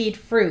candied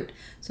fruit.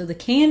 So the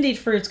candied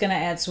fruit's going to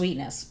add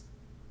sweetness.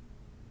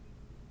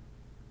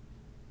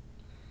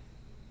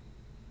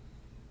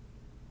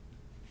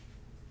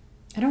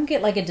 I don't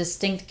get like a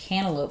distinct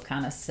cantaloupe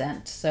kind of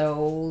scent.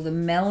 So the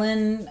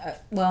melon,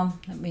 well,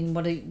 I mean,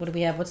 what do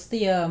we have? What's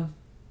the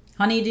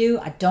honeydew?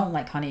 I don't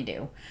like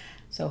honeydew.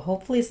 So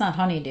hopefully it's not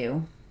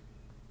honeydew.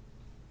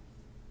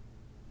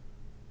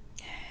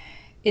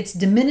 It's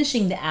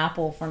diminishing the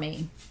apple for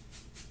me.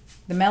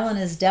 The melon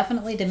is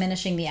definitely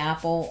diminishing the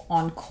apple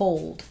on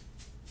cold.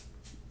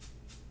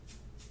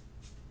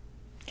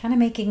 Kind of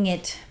making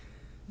it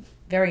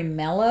very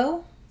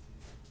mellow.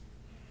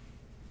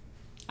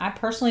 I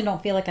personally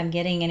don't feel like I'm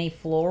getting any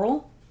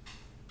floral.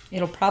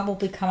 It'll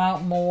probably come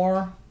out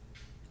more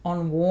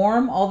on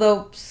warm,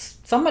 although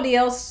somebody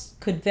else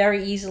could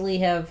very easily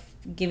have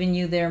given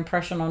you their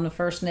impression on the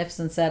first sniffs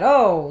and said,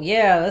 oh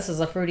yeah, this is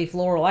a fruity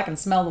floral. I can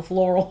smell the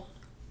floral.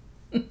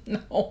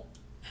 No,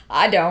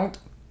 I don't.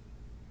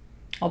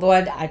 Although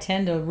I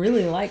tend to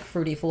really like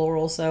fruity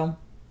floral, so.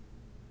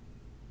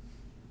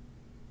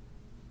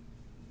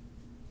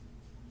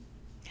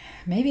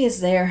 Maybe it's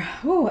there.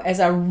 Ooh, as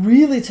I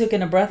really took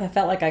in a breath,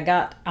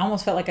 I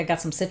almost felt like I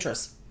got some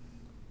citrus.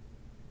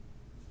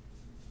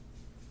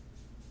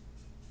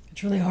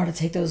 It's really hard to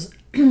take those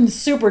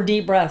super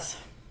deep breaths.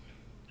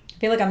 I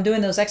feel like I'm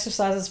doing those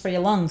exercises for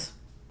your lungs.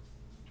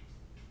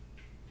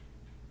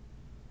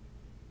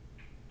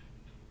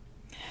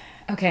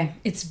 Okay,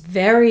 it's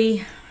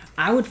very,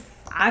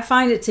 I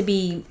find it to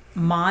be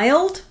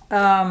mild,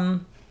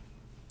 but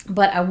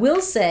I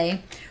will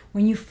say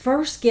when you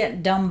first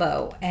get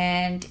Dumbo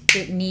and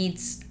it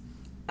needs,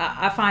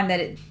 I find that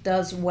it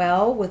does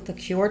well with the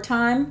cure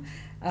time,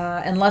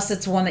 unless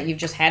it's one that you've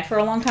just had for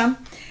a long time.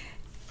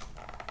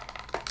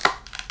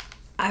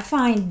 I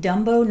find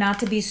Dumbo not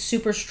to be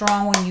super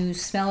strong when you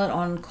smell it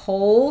on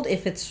cold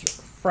if it's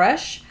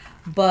fresh,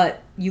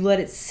 but you let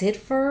it sit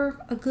for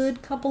a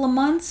good couple of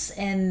months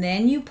and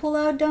then you pull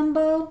out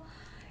Dumbo,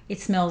 it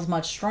smells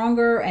much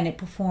stronger and it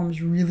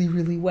performs really,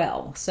 really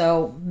well.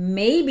 So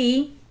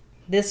maybe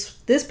this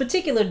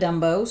particular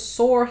Dumbo,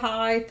 Soar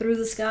High Through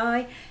the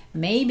Sky,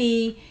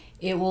 maybe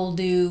it will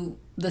do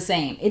the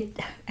same. It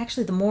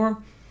actually, the more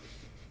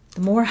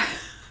I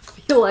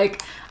feel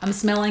like I'm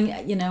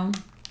smelling, you know,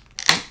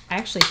 I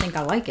actually think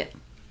I like it.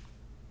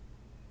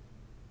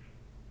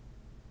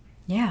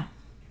 Yeah.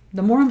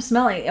 The more I'm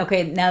smelling,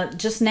 okay, now,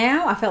 just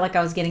now, I felt like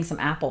I was getting some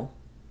apple.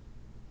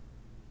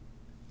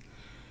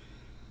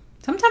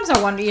 Sometimes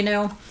I wonder, you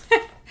know,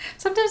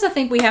 sometimes I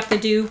think we have to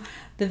do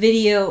the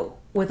video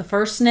with a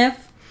first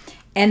sniff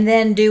and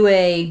then do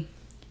a,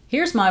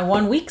 here's my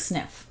 1 week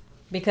sniff,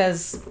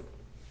 because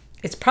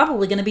it's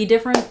probably going to be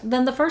different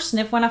than the first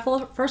sniff when I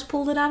first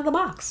pulled it out of the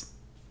box.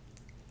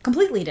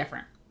 Completely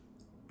different.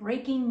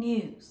 Breaking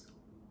news.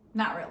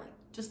 Not really.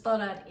 Just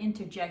thought I'd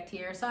interject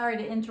here. Sorry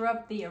to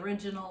interrupt the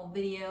original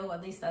video.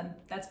 At least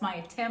that's my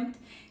attempt,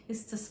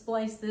 is to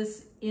splice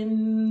this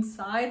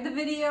inside the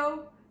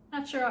video.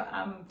 Not sure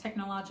I'm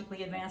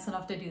technologically advanced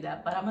enough to do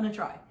that, but I'm gonna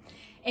try.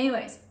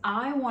 Anyways,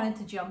 I wanted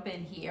to jump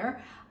in here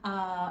and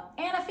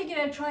I figured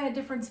I'd try a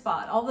different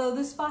spot. Although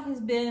this spot has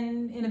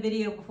been in a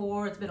video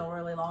before, it's been a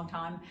really long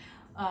time.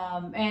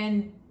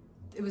 And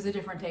it was a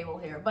different table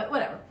here, but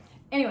whatever.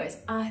 Anyways,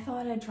 I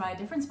thought I'd try a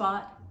different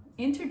spot,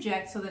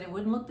 interject so that it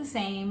wouldn't look the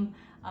same,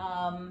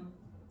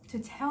 to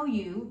tell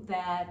you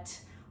that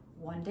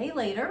one day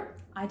later,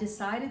 I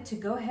decided to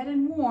go ahead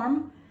and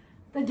warm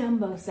the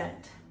Dumbo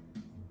scent.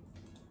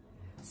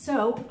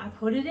 So I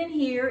put it in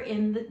here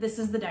this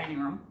is the dining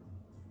room.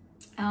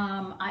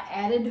 I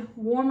added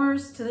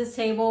warmers to this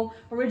table.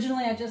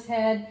 Originally, I just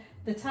had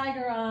the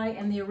tiger eye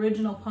and the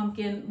original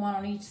pumpkin, one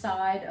on each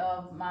side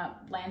of my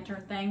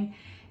lantern thing.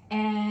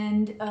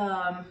 And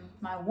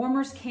my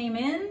warmers came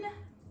in.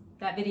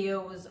 That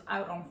video was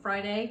out on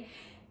Friday.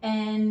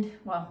 And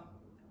well,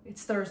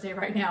 it's Thursday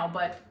right now,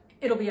 but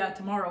it'll be out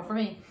tomorrow for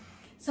me.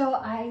 So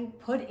I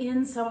put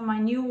in some of my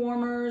new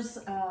warmers.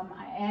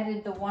 I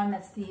added the one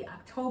that's the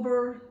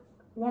October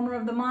warmer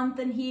of the month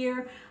in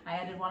here. I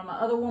added one of my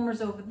other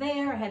warmers over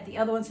there. I had the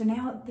other one. So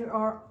now there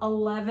are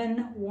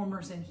 11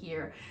 warmers in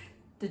here.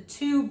 The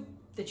two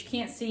that you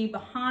can't see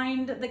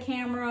behind the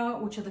camera,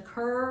 which are the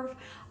curve,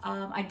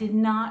 I did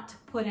not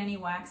put any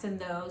wax in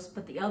those,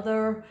 but the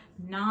other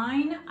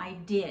 9 I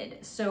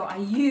did. So I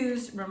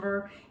used,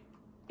 remember,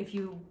 if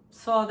you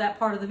saw that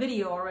part of the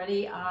video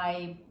already,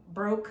 I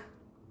broke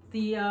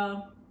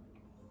the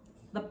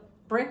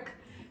brick.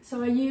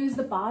 So I used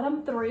the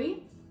bottom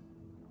 3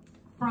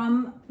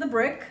 from the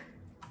brick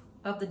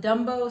of the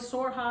Dumbo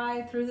Soar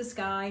High Through the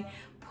Sky,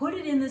 put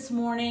it in this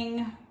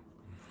morning.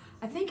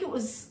 I think it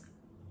was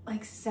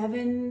like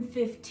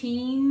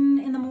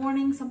 7:15 in the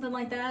morning, something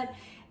like that.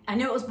 I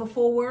know it was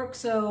before work,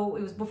 so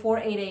it was before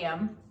 8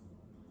 a.m.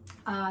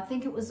 I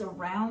think it was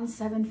around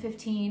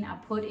 7:15 I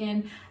put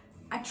in.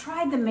 I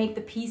tried to make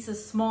the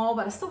pieces small,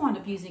 but I still wound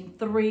up using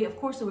 3. Of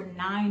course, there were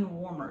 9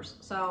 warmers.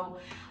 So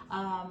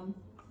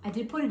I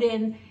did put it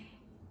in.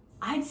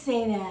 I'd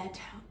say that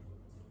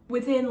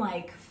within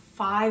like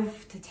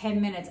 5 to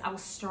 10 minutes, I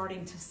was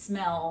starting to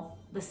smell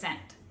the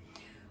scent.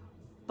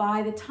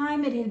 By the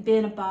time it had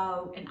been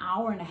about an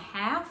hour and a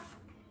half,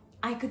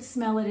 I could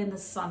smell it in the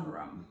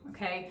sunroom,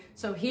 okay?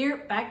 So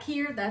here, back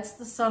here, that's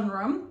the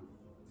sunroom.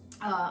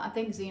 I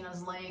think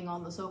Zena's laying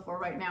on the sofa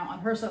right now, on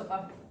her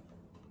sofa.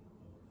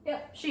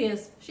 Yep, she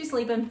is. She's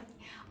sleeping.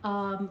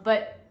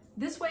 But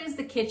this way is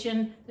the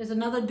kitchen. There's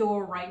another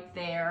door right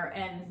there,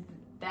 and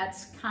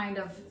that's kind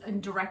of in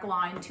direct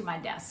line to my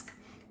desk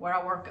where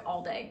I work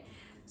all day.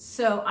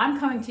 So I'm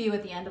coming to you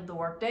at the end of the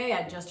workday.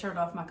 I just turned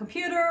off my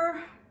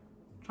computer,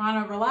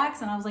 trying to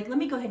relax, and I was like, let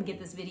me go ahead and get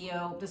this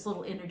video, this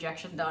little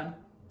interjection done.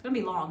 It's gonna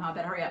be long, I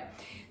better hurry up.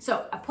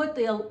 So I put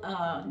the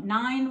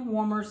 9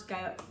 warmers,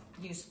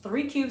 used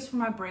 3 cubes for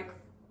my brick.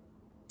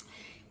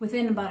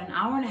 Within about an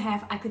hour and a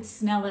half, I could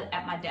smell it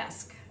at my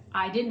desk.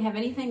 I didn't have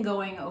anything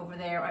going over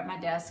there at my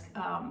desk,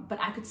 but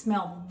I could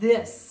smell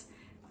this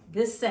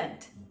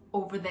scent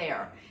over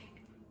there.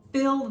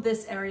 Filled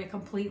this area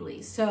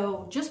completely.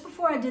 So just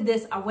before I did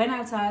this, I went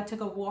outside, took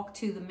a walk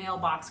to the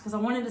mailbox because I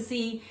wanted to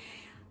see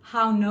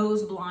how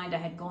nose blind I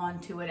had gone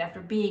to it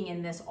after being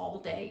in this all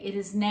day. It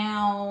is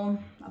now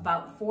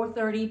about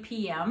 4:30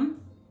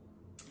 p.m.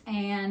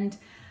 and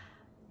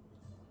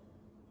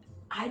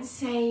I'd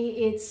say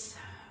it's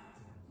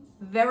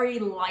very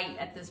light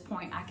at this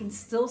point. I can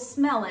still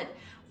smell it,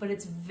 but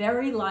it's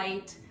very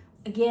light.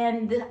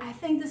 Again, I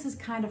think this is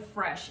kind of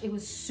fresh. It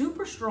was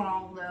super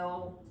strong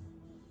though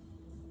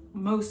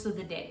most of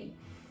the day.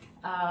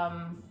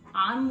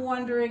 I'm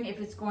wondering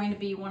if it's going to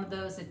be one of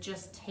those that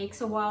just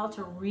takes a while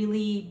to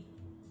really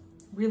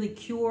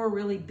cure,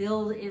 really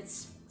build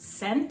its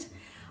scent.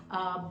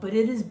 But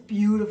it is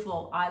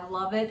beautiful. I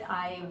love it.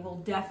 I will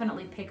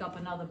definitely pick up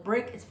another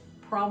brick. It's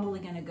probably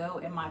gonna go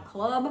in my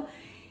club.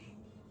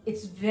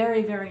 It's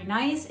very, very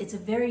nice. It's a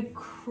very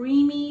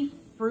creamy,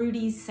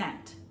 fruity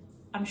scent.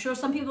 I'm sure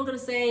some people are gonna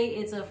say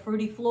it's a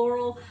fruity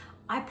floral.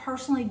 I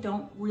personally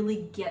don't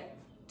really get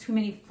too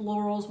many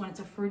florals when it's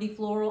a fruity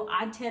floral.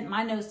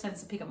 My nose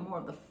tends to pick up more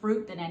of the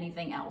fruit than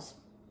anything else.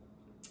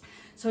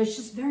 So it's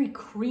just very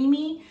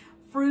creamy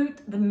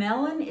fruit. The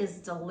melon is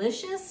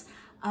delicious.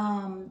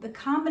 The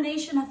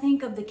combination, I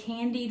think, of the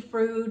candied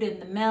fruit and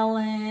the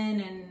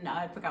melon, and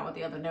I forgot what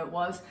the other note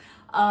was,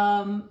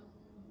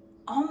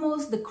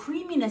 almost the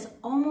creaminess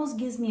almost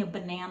gives me a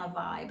banana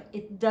vibe.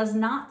 It does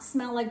not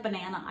smell like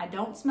banana. I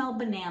don't smell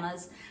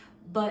bananas,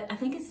 but I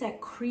think it's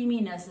that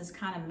creaminess is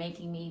kind of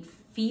making me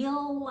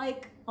feel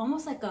like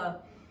almost like the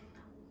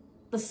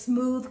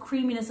smooth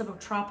creaminess of a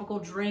tropical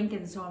drink.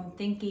 And so I'm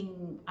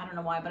thinking, I don't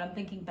know why, but I'm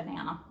thinking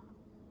banana.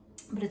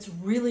 But it's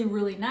really,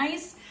 really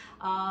nice.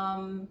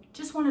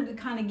 Just wanted to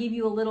kind of give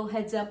you a little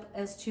heads up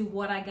as to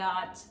what I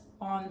got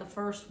on the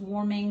first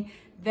warming.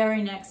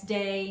 Very next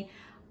day,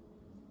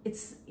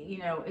 it's, you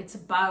know, it's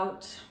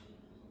about,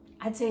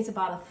 I'd say it's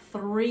about a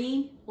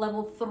 3,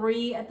 level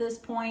 3 at this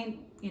point,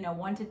 you know,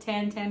 1 to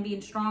 10, 10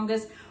 being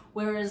strongest.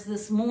 Whereas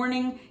this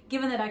morning,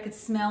 given that I could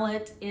smell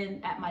it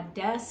at my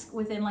desk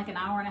within like an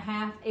hour and a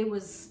half, it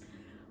was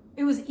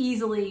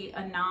easily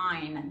a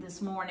 9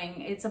 this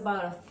morning. It's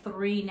about a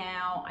 3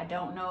 now. I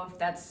don't know if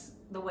that's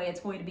the way it's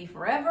going to be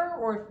forever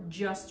or if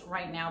just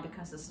right now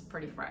because this is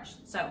pretty fresh.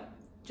 So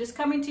just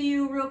coming to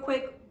you real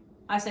quick.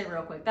 I say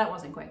real quick, that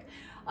wasn't quick.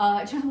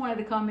 Just wanted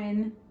to come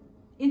in,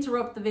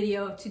 interrupt the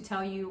video to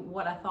tell you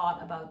what I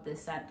thought about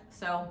this set.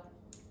 So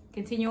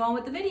continue on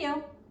with the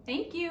video.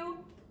 Thank you.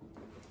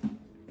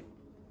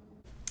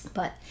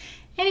 But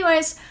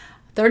anyways,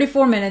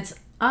 34 minutes.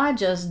 I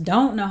just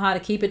don't know how to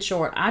keep it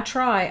short. I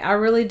try, I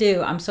really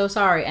do. I'm so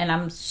sorry. And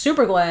I'm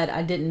super glad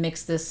I didn't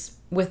mix this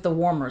with the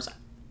warmers.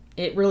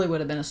 It really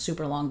would have been a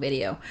super long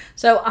video.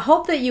 So I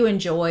hope that you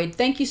enjoyed.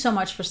 Thank you so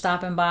much for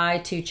stopping by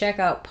to check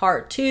out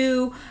part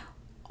 2,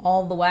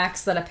 all the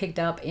wax that I picked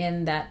up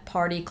in that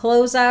party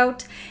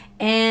closeout.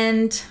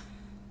 And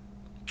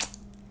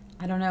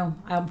I don't know.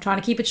 I'm trying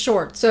to keep it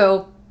short.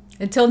 So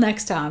until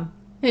next time,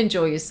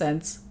 enjoy your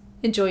scents,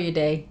 enjoy your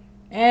day,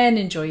 and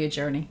enjoy your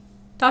journey.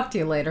 Talk to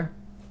you later.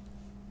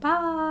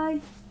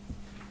 Bye.